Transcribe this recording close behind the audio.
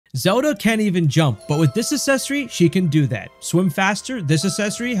Zelda can't even jump, but with this accessory, she can do that. Swim faster, this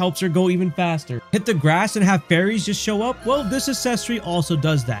accessory helps her go even faster. Hit the grass and have fairies just show up, well, this accessory also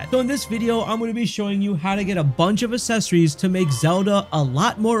does that. So in this video, I'm going to be showing you how to get a bunch of accessories to make Zelda a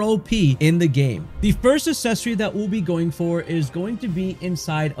lot more OP in the game. The first accessory that we'll be going for is going to be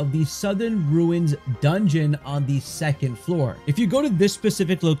inside of the Southern Ruins dungeon on the second floor. If you go to this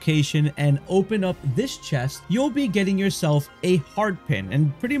specific location and open up this chest, you'll be getting yourself a heart pin,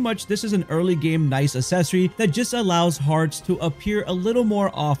 and pretty much this is an early game nice accessory that just allows hearts to appear a little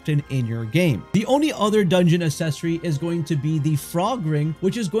more often in your game. The only other dungeon accessory is going to be the frog ring,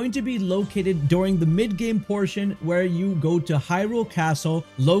 which is going to be located during the mid-game portion where you go to Hyrule Castle,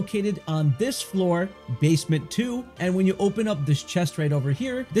 located on this floor, basement 2, and when you open up this chest right over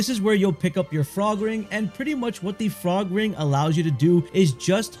here, this is where you'll pick up your frog ring, and pretty much what the frog ring allows you to do is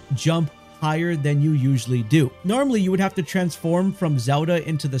just jump higher than you usually do. Normally, you would have to transform from Zelda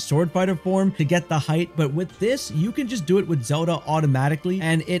into the sword fighter form to get the height, but with this, you can just do it with Zelda automatically,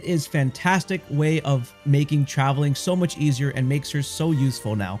 and it is fantastic way of making traveling so much easier and makes her so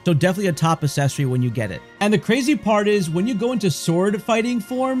useful now. So definitely a top accessory when you get it. And the crazy part is when you go into sword fighting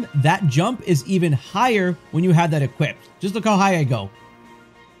form, that jump is even higher when you have that equipped. Just look how high I go.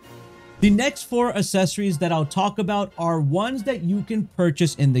 The next 4 accessories that I'll talk about are ones that you can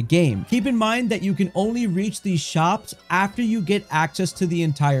purchase in the game. Keep in mind that you can only reach these shops after you get access to the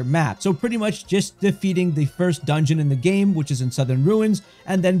entire map. So pretty much just defeating the first dungeon in the game, which is in Southern Ruins,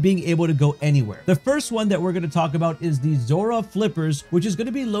 and then being able to go anywhere. The first one that we're going to talk about is the Zora Flippers, which is going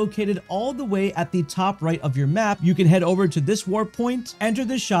to be located all the way at the top right of your map. You can head over to this warp point, enter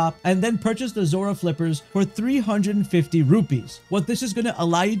the shop, and then purchase the Zora Flippers for 350 rupees. What this is going to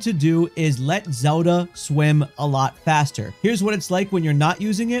allow you to do is let Zelda swim a lot faster. Here's what it's like when you're not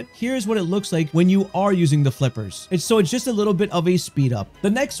using it. Here's what it looks like when you are using the flippers. It's just a little bit of a speed up. The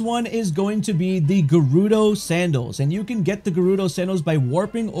next one is going to be the Gerudo Sandals, and you can get the Gerudo Sandals by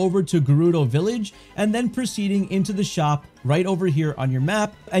warping over to Gerudo Village and then proceeding into the shop right over here on your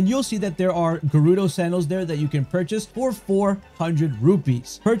map, and you'll see that there are Gerudo Sandals there that you can purchase for 400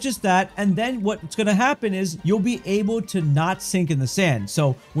 rupees. Purchase that, and then what's going to happen is you'll be able to not sink in the sand.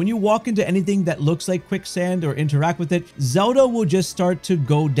 So when you walk into anything that looks like quicksand or interact with it, Zelda will just start to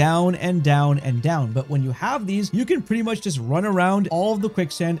go down and down and down. But when you have these, you can pretty much just run around all of the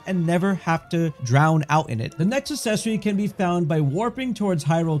quicksand and never have to drown out in it. The next accessory can be found by warping towards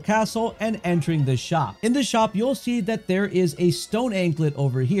Hyrule Castle and entering the shop. In the shop, you'll see that there is a stone anklet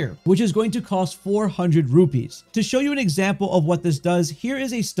over here, which is going to cost 400 rupees. To show you an example of what this does, here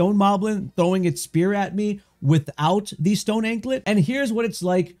is a stone moblin throwing its spear at me without the stone anklet, and here's what it's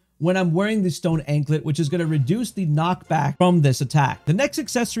like when I'm wearing the stone anklet, which is going to reduce the knockback from this attack. The next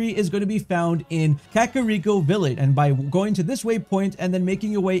accessory is going to be found in Kakariko Village, and by going to this waypoint and then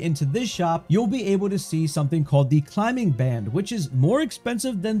making your way into this shop, you'll be able to see something called the climbing band, which is more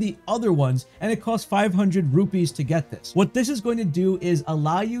expensive than the other ones, and it costs 500 rupees to get this. What this is going to do is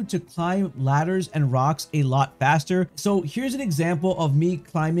allow you to climb ladders and rocks a lot faster. So here's an example of me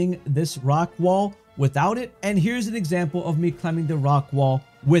climbing this rock wall without it, and here's an example of me climbing the rock wall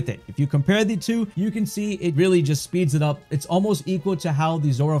with it. If you compare the two, you can see it really just speeds it up. It's almost equal to how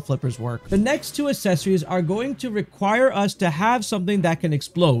the Zora Flippers work. The next 2 accessories are going to require us to have something that can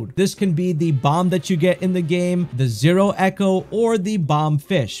explode. This can be the bomb that you get in the game, the Zero Echo, or the bomb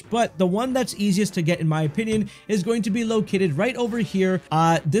fish. But the one that's easiest to get, in my opinion, is going to be located right over here,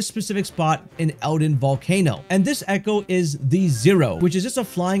 this specific spot in Elden Volcano. And this echo is the Zero, which is just a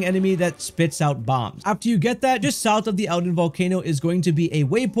flying enemy that spits out bombs. After you get that, just south of the Elden Volcano is going to be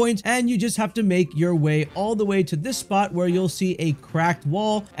a waypoint, and you just have to make your way all the way to this spot where you'll see a cracked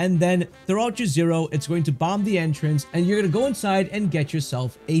wall, and then throw out your Zero. It's going to bomb the entrance, and you're going to go inside and get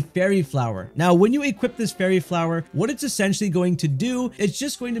yourself a fairy flower. Now, when you equip this fairy flower, what it's essentially going to do, it's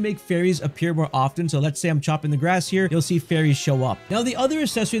just going to make fairies appear more often. So let's say I'm chopping the grass here, you'll see fairies show up. Now, the other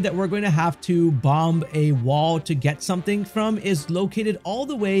accessory that we're going to have to bomb a wall to get something from is located all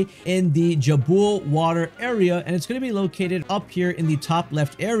the way in the Jabul water area, and it's going to be located up here in the top left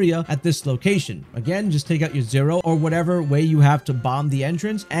area at this location. Again, just take out your Zero or whatever way you have to bomb the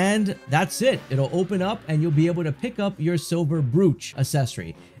entrance, and that's it. It'll open up and you'll be able to pick up your silver brooch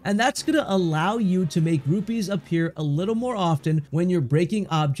accessory. And that's going to allow you to make rupees appear a little more often when you're breaking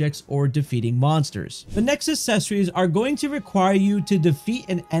objects or defeating monsters. The next accessories are going to require you to defeat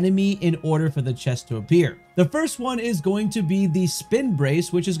an enemy in order for the chest to appear. The first one is going to be the spin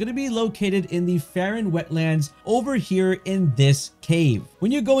brace, which is going to be located in the Farron wetlands over here in this cave.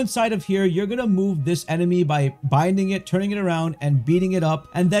 When you go inside of here, you're gonna move this enemy by binding it, turning it around, and beating it up,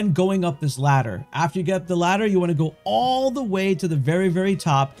 and then going up this ladder. After you get up the ladder, you want to go all the way to the very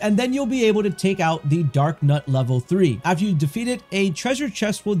top, and then you'll be able to take out the Dark Nut level 3. After you defeat it, a treasure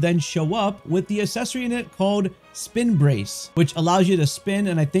chest will then show up with the accessory in it called Spin Brace, which allows you to spin,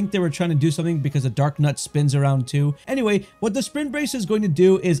 and I think they were trying to do something because the Dark Nut spins around too. Anyway, what the Spin Brace is going to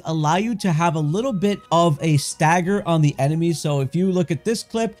do is allow you to have a little bit of a stagger on the enemy. So if you look at this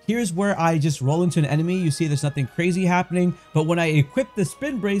clip, here's where I just roll into an enemy. You see there's nothing crazy happening, but when I equip the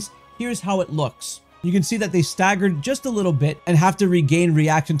Spin Brace, here's how it looks. You can see that they staggered just a little bit and have to regain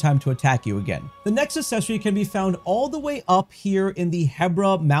reaction time to attack you again. The next accessory can be found all the way up here in the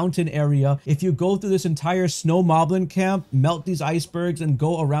Hebra mountain area. If you go through this entire snow moblin camp, melt these icebergs, and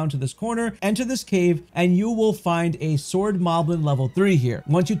go around to this corner, enter this cave, and you will find a sword moblin level 3 here.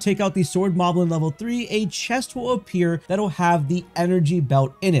 Once you take out the sword moblin level 3, a chest will appear that'll have the energy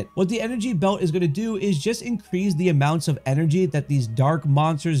belt in it. What the energy belt is going to do is just increase the amounts of energy that these dark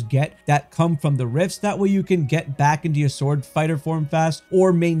monsters get that come from the rifts. That way you can get back into your sword fighter form fast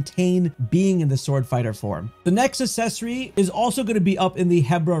or maintain being in the sword fighter form. The next accessory is also going to be up in the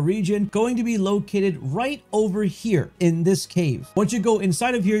Hebra region, going to be located right over here in this cave. Once you go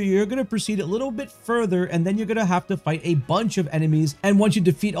inside of here, you're going to proceed a little bit further, and then you're going to have to fight a bunch of enemies. And once you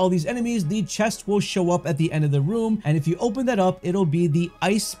defeat all these enemies, the chest will show up at the end of the room, and if you open that up, it'll be the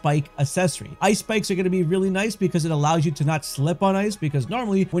ice spike accessory. Ice spikes are going to be really nice because it allows you to not slip on ice, because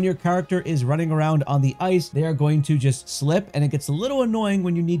normally when your character is running around on the ice, they are going to just slip, and it gets a little annoying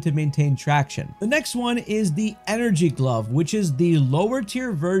when you need to maintain traction. The next one is the energy glove, which is the lower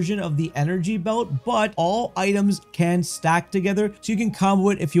tier version of the energy belt, but all items can stack together, so you can combo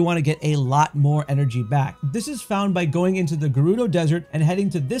it if you want to get a lot more energy back. This is found by going into the Gerudo Desert and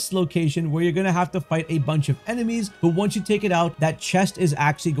heading to this location where you're going to have to fight a bunch of enemies, but once you take it out, that chest is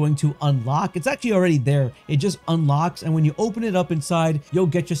actually going to unlock. It's actually already there. It just unlocks, and when you open it up inside, you'll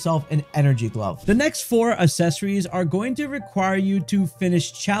get yourself an energy glove. The next 4 accessories are going to require you to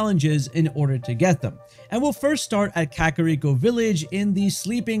finish challenges in order to get them. And we'll first start at Kakariko Village in the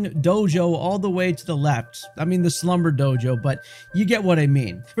sleeping dojo all the way to the left. I mean the slumber dojo, but you get what I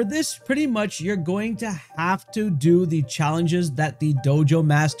mean. For this, pretty much you're going to have to do the challenges that the dojo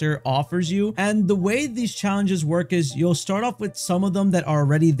master offers you. And the way these challenges work is you'll start off with some of them that are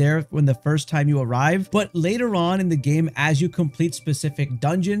already there when the first time you arrive, but later on in the game, as you complete specific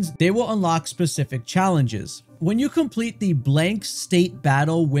dungeons, they will unlock specific challenges. When you complete the blank state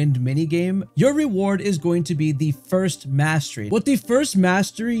battle wind minigame, your reward is going to be the first mastery. What the first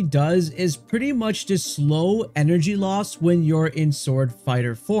mastery does is pretty much just slow energy loss when you're in sword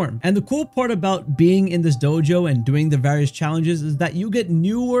fighter form. And the cool part about being in this dojo and doing the various challenges is that you get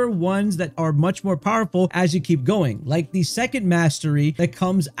newer ones that are much more powerful as you keep going, like the second mastery that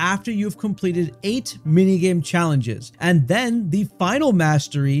comes after you've completed 8 minigame challenges, and then the final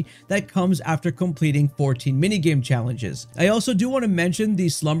mastery that comes after completing 14 minigame challenges. I also do want to mention the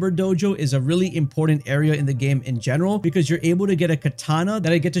slumber dojo is a really important area in the game in general, because you're able to get a katana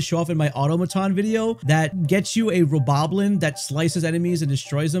that I get to show off in my automaton video that gets you a roboblin that slices enemies and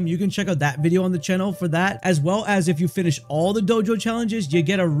destroys them. You can check out that video on the channel for that, as well as if you finish all the dojo challenges, you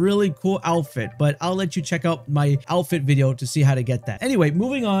get a really cool outfit, but I'll let you check out my outfit video to see how to get that. Anyway,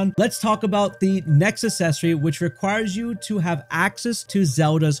 moving on, let's talk about the next accessory, which requires you to have access to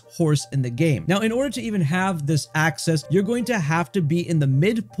Zelda's horse in the game. Now, in order to even have this access, you're going to have to be in the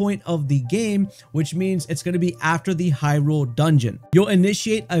midpoint of the game, which means it's going to be after the Hyrule dungeon. You'll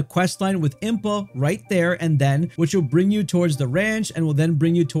initiate a quest line with Impa right there and then, which will bring you towards the ranch and will then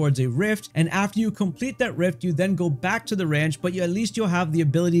bring you towards a rift. And after you complete that rift, you then go back to the ranch, but at least you'll have the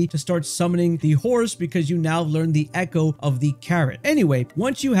ability to start summoning the horse because you now learn the echo of the carrot. Anyway,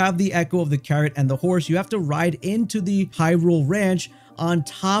 once you have the echo of the carrot and the horse, you have to ride into the Hyrule ranch on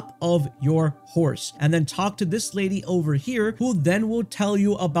top of your horse and then talk to this lady over here, who then will tell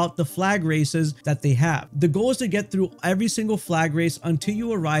you about the flag races that they have. The goal is to get through every single flag race until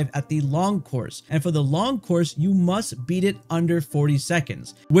you arrive at the long course, and for the long course you must beat it under 40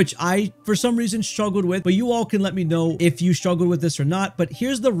 seconds, which I for some reason struggled with, but you all can let me know if you struggled with this or not. But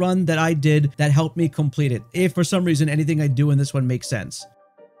here's the run that I did that helped me complete it, if for some reason anything I do in this one makes sense.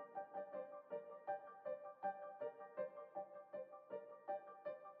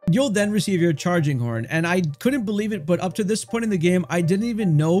 you'll then receive your charging horn. And I couldn't believe it, but up to this point in the game, I didn't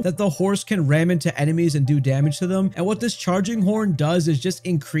even know that the horse can ram into enemies and do damage to them. And what this charging horn does is just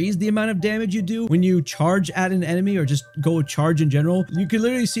increase the amount of damage you do when you charge at an enemy or just go charge in general. You can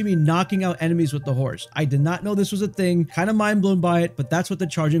literally see me knocking out enemies with the horse. I did not know this was a thing, kind of mind blown by it, but that's what the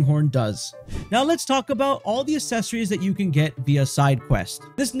charging horn does. Now let's talk about all the accessories that you can get via side quest.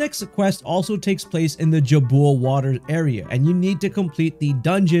 This next quest also takes place in the Jabul water area, and you need to complete the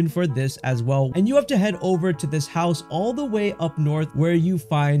dungeon for this as well. And you have to head over to this house all the way up north where you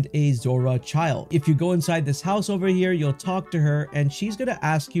find a Zora child. If you go inside this house over here, you'll talk to her and she's gonna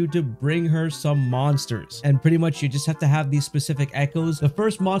ask you to bring her some monsters. And pretty much you just have to have these specific echoes. The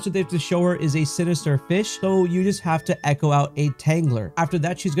first monster they have to show her is a sinister fish, so you just have to echo out a tangler. After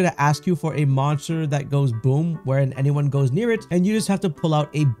that, she's gonna ask you for a monster that goes boom when anyone goes near it, and you just have to pull out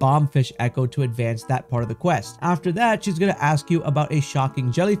a bombfish echo to advance that part of the quest. After that, she's gonna ask you about a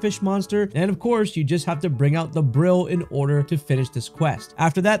shocking jellyfish monster, and of course you just have to bring out the brill in order to finish this quest.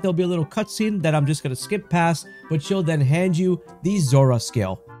 After that, there'll be a little cutscene that I'm just gonna skip past, but she'll then hand you the Zora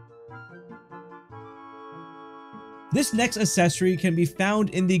scale. This next accessory can be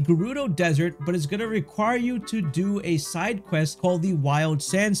found in the Gerudo Desert, but it's going to require you to do a side quest called the Wild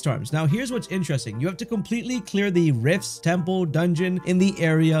Sandstorms. Now, here's what's interesting. You have to completely clear the rifts, temple, dungeon in the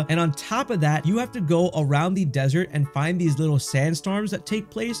area. And on top of that, you have to go around the desert and find these little sandstorms that take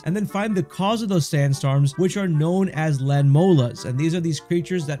place, and then find the cause of those sandstorms, which are known as Lanmolas. And these are these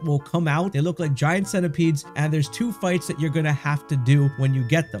creatures that will come out. They look like giant centipedes, and there's 2 fights that you're going to have to do when you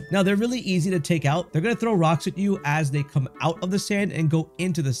get them. Now, they're really easy to take out. They're going to throw rocks at you as they come out of the sand and go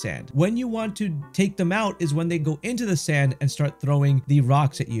into the sand. When you want to take them out is when they go into the sand and start throwing the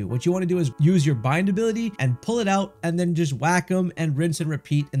rocks at you. What you want to do is use your bind ability and pull it out and then just whack them and rinse and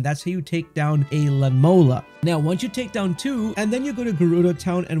repeat, and that's how you take down a Lanmola. Now, once you take down 2 and then you go to Gerudo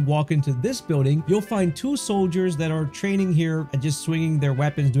Town and walk into this building, you'll find 2 soldiers that are training here and just swinging their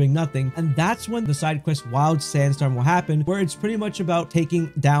weapons, doing nothing. And that's when the side quest Wild Sandstorm will happen, where it's pretty much about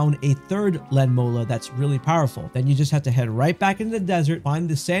taking down a 3rd Lanmola that's really powerful. Then you just have to head right back into the desert, find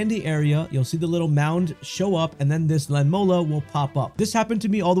the sandy area. You'll see the little mound show up, and then this Lanmola will pop up. This happened to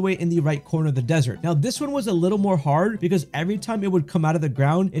me all the way in the right corner of the desert. Now, this one was a little more hard because every time it would come out of the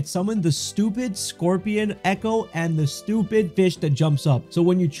ground, it summoned the stupid scorpion echo and the stupid fish that jumps up. So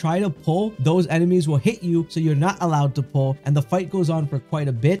when you try to pull, those enemies will hit you, so you're not allowed to pull, and the fight goes on for quite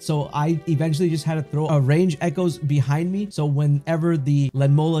a bit. So I eventually just had to throw a range echoes behind me, so whenever the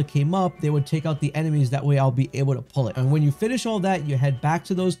Lanmola came up, they would take out the enemies. That way I'll be able to pull it. And when you finish all that, you head back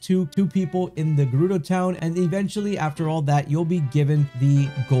to those two people in the Gerudo Town, and eventually after all that, you'll be given the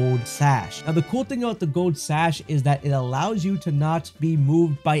gold sash. Now, the cool thing about the gold sash is that it allows you to not be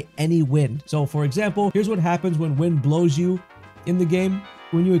moved by any wind. So for example, here's what happens when wind blows you in the game.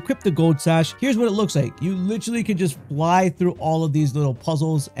 When you equip the gold sash, here's what it looks like. You literally can just fly through all of these little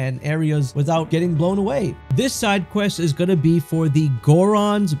puzzles and areas without getting blown away. This side quest is going to be for the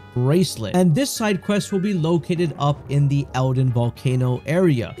Goron's bracelet, and this side quest will be located up in the Elden Volcano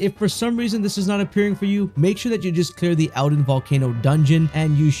area. If for some reason this is not appearing for you, make sure that you just clear the Elden Volcano dungeon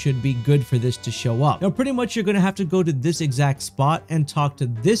and you should be good for this to show up. Now, pretty much you're going to have to go to this exact spot and talk to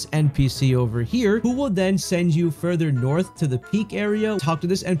this NPC over here, who will then send you further north to the peak area. Talk to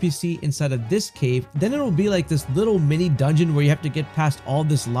this NPC inside of this cave. Then it'll be like this little mini dungeon where you have to get past all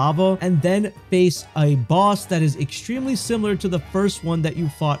this lava and then face a boss that is extremely similar to the first one that you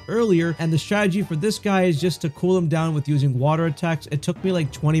fought earlier. And the strategy for this guy is just to cool him down with using water attacks. It took me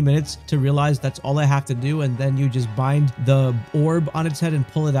like 20 minutes to realize that's all I have to do, and then you just bind the orb on its head and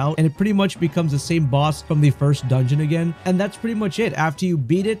pull it out, and it pretty much becomes the same boss from the first dungeon again. And that's pretty much it. After you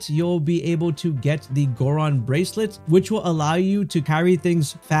beat it, you'll be able to get the Goron bracelet, which will allow you to carry things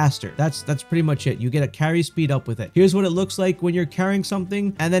faster. That's pretty much it. You get a carry speed up with it. Here's what it looks like when you're carrying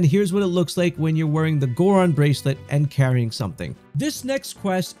something, and then here's what it looks like when you're wearing the Goron bracelet and carrying something. This next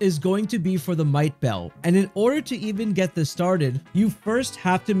quest is going to be for the Might Bell, and in order to even get this started, you first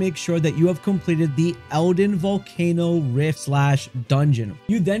have to make sure that you have completed the Elden Volcano Rift / dungeon.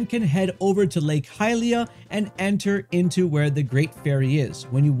 You then can head over to Lake Hylia and enter into where the Great Fairy is.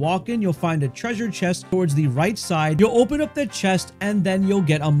 When you walk in, you'll find a treasure chest towards the right side. You'll open up the chest, and then you'll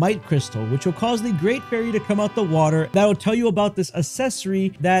get a Might Crystal, which will cause the Great Fairy to come out the water. That will tell you about this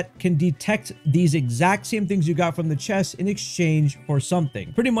accessory that can detect these exact same things you got from the chest in exchange exchange for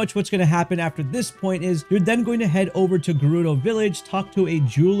something. Pretty much what's going to happen after this point is you're then going to head over to Gerudo Village, talk to a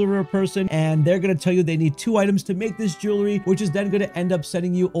jeweler person, and they're going to tell you they need 2 items to make this jewelry, which is then going to end up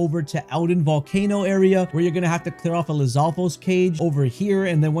sending you over to Elden Volcano area, where you're going to have to clear off a Lizalfos cage over here.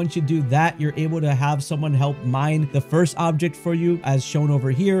 And then once you do that, you're able to have someone help mine the first object for you, as shown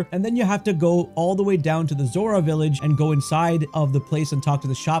over here. And then you have to go all the way down to the Zora village and go inside of the place and talk to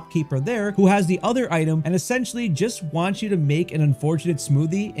the shopkeeper there, who has the other item and essentially just wants you to make an unfortunate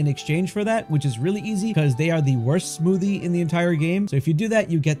smoothie in exchange for that, which is really easy because they are the worst smoothie in the entire game. So if you do that,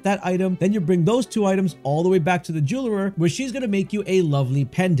 you get that item. Then you bring those 2 items all the way back to the jeweler, where she's going to make you a lovely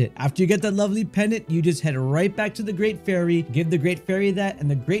pendant. After you get that lovely pendant, you just head right back to the Great Fairy, give the Great Fairy that, and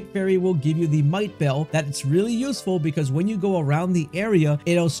the Great Fairy will give you the Might Bell. That's really useful because when you go around the area,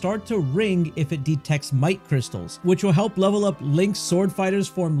 it'll start to ring if it detects might crystals, which will help level up Link's sword fighters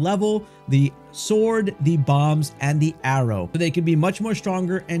form level, the sword, the bombs, and the arrow, so they can be much more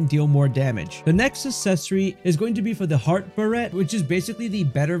stronger and deal more damage. The next accessory is going to be for the heart barrette, which is basically the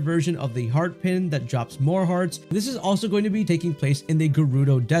better version of the heart pin that drops more hearts. This is also going to be taking place in the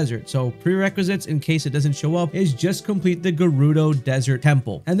Gerudo Desert. So prerequisites, in case it doesn't show up, is just complete the Gerudo Desert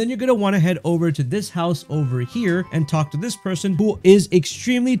Temple. And then you're going to want to head over to this house over here and talk to this person who is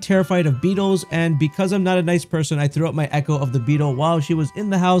extremely terrified of beetles. And because I'm not a nice person, I threw out my echo of the beetle while she was in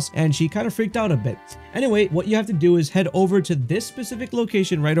the house, and she kind of freaked out a bit. Anyway, what you have to do is head over to this specific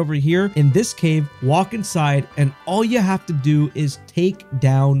location right over here in this cave, walk inside, and all you have to do is take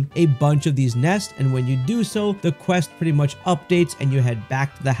down a bunch of these nests. And when you do so, the quest pretty much updates and you head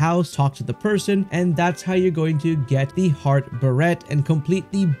back to the house, talk to the person, and that's how you're going to get the heart barrette and complete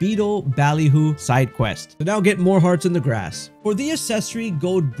the beetle ballyhoo side quest. So now get more hearts in the grass. For the accessory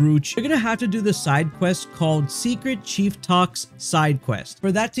gold brooch, you're gonna have to do the side quest called Secret Chief Talks side quest.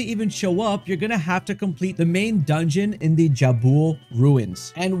 For that to even show up, you're gonna have to complete the main dungeon in the Jabul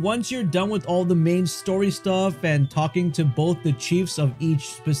ruins. And once you're done with all the main story stuff and talking to both the chiefs of each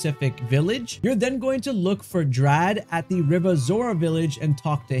specific village, you're then going to look for Drad at the River Zora village and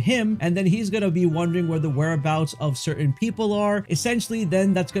talk to him. And then he's gonna be wondering where the whereabouts of certain people are. Essentially,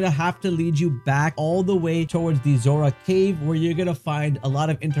 then that's gonna have to lead you back all the way towards the Zora cave, where you're gonna find a lot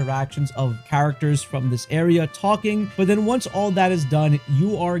of interactions of characters from this area talking. But then once all that is done,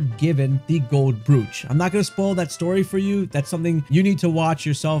 you are given the gold brooch. I'm not gonna spoil that story for you. That's something you need to watch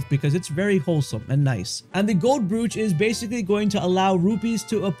yourself because it's very wholesome and nice. And the gold brooch is basically going to allow rupees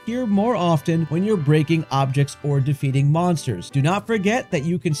to appear more often when you're breaking objects or defeating monsters. Do not forget that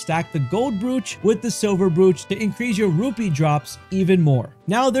you can stack the gold brooch with the silver brooch to increase your rupee drops even more.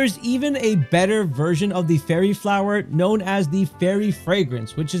 Now there's even a better version of the fairy flower known as the fairy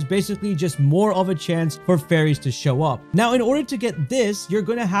fragrance, which is basically just more of a chance for fairies to show up. Now in order to get this, you're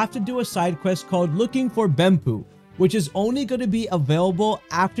going to have to do a side quest called Looking for Bempu, which is only going to be available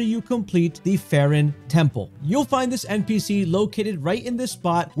after you complete the Farron Temple. You'll find this NPC located right in this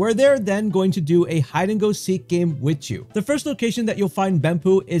spot, where they're then going to do a hide and go seek game with you. The first location that you'll find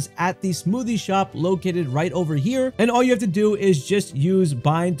Bempu is at the smoothie shop located right over here, and all you have to do is just use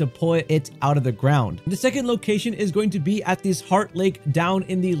bind to pull it out of the ground. The second location is going to be at this heart lake down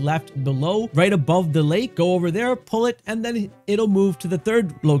in the left below, right above the lake. Go over there, pull it, and then it'll move to the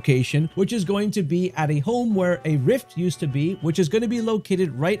third location, which is going to be at a home where a rift used to be, which is going to be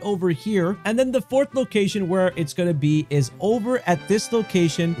located right over here. And then the fourth location where it's going to be is over at this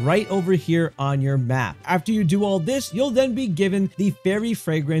location right over here on your map. After you do all this, you'll then be given the fairy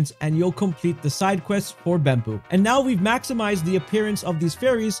fragrance and you'll complete the side quests for Bempu. And now we've maximized the appearance of these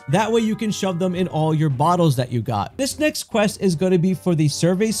fairies. That way you can shove them in all your bottles that you got. This next quest is going to be for the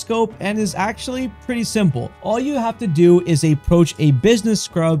survey scope and is actually pretty simple. All you have to do is approach a business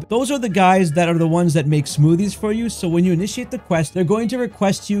scrub. Those are the guys that are the ones that make smoothies for you. So when you initiate the quest, they're going to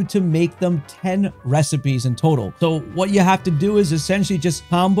request you to make them 10 recipes in total. So what you have to do is essentially just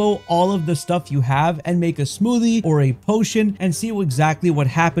combo all of the stuff you have and make a smoothie or a potion and see exactly what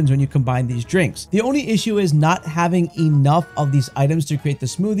happens when you combine these drinks. The only issue is not having enough of these items to create the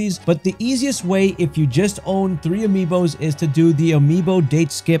smoothies, but the easiest way if you just own 3 amiibos is to do the amiibo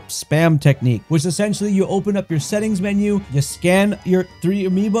date skip spam technique, which essentially you open up your settings menu, you scan your 3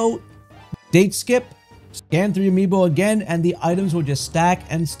 amiibo, date skip, scan 3 amiibo again, and the items will just stack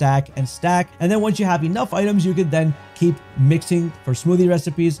and stack and stack. And then once you have enough items, you could then keep mixing for smoothie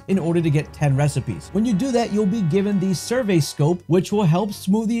recipes in order to get 10 recipes. When you do that, you'll be given the survey scope, which will help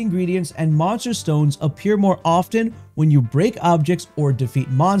smoothie ingredients and monster stones appear more often when you break objects or defeat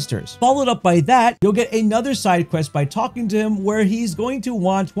monsters. Followed up by that, you'll get another side quest by talking to him where he's going to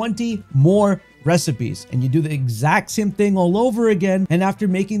want 20 more recipes, and you do the exact same thing all over again. And after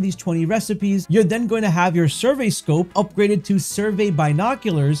making these 20 recipes, you're then going to have your survey scope upgraded to survey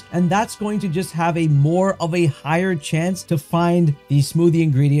binoculars, and that's going to just have a more of a higher chance to find these smoothie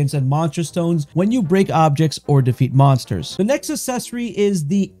ingredients and monster stones when you break objects or defeat monsters. The next accessory is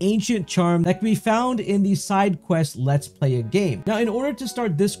the ancient charm that can be found in the side quest Let's Play a Game. Now, in order to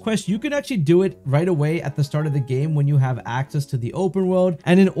start this quest, you can actually do it right away at the start of the game when you have access to the open world.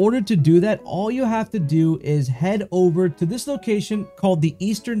 And in order to do that, all you have to do is head over to this location called the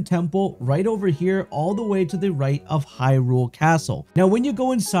Eastern Temple, right over here, all the way to the right of Hyrule Castle. Now, when you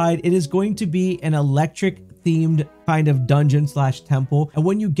go inside, it is going to be an electric themed kind of dungeon slash temple, and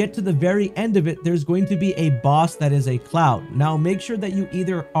when you get to the very end of it, there's going to be a boss that is a cloud. Now make sure that you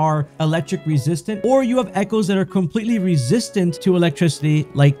either are electric resistant or you have echoes that are completely resistant to electricity,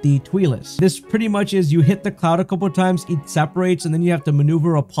 like the Twilis. This pretty much is you hit the cloud a couple of times, it separates, and then you have to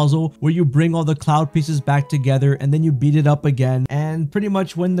maneuver a puzzle where you bring all the cloud pieces back together and then you beat it up again. And pretty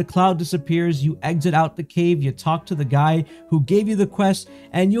much when the cloud disappears, you exit out the cave, you talk to the guy who gave you the quest,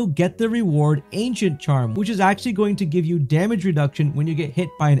 and you'll get the reward Ancient Charm, which is actually going to give you damage reduction when you get hit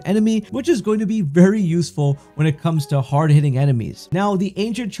by an enemy, which is going to be very useful when it comes to hard-hitting enemies. Now, the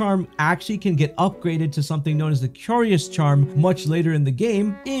Ancient Charm actually can get upgraded to something known as the Curious Charm much later in the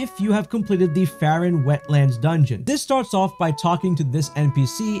game if you have completed the Farron Wetlands dungeon. This starts off by talking to this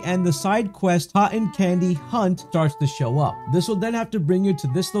NPC, and the side quest Cotton Candy Hunt starts to show up. This will then have to bring you to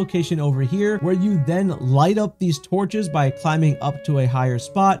this location over here, where you then light up these torches by climbing up to a higher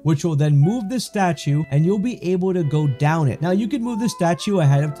spot, which will then move this statue, and you'll be able to go down it. Now, you can move the statue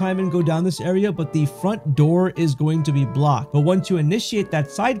ahead of time and go down this area, but the front door is going to be blocked. But once you initiate that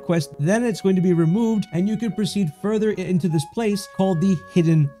side quest, then it's going to be removed, and you can proceed further into this place called the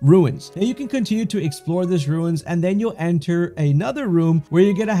Hidden Ruins. Now, you can continue to explore this ruins, and then you'll enter another room where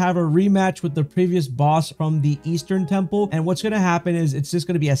you're going to have a rematch with the previous boss from the Eastern Temple. And what's going to happen is it's just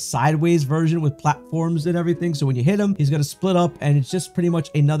going to be a sideways version with platforms and everything. So when you hit him, he's going to split up, and it's just pretty much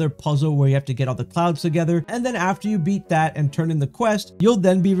another puzzle where you have to get all the clouds together. And then after you beat that and turn in the quest, you'll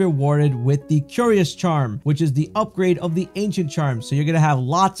then be rewarded with the Curious Charm, which is the upgrade of the Ancient Charm. So you're going to have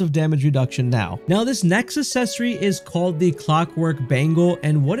lots of damage reduction now. Now, this next accessory is called the Clockwork Bangle,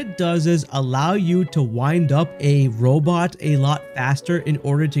 and what it does is allow you to wind up a robot a lot faster in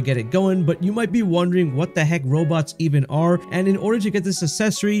order to get it going. But you might be wondering what the heck robots even are, and in order to get this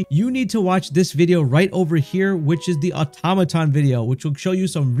accessory, you need to watch this video right over here, which is the Automaton video, which will show you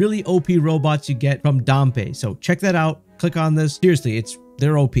some really OP robots you get from Dompe. So check that out. Click on this. Seriously,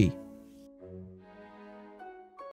 they're OP.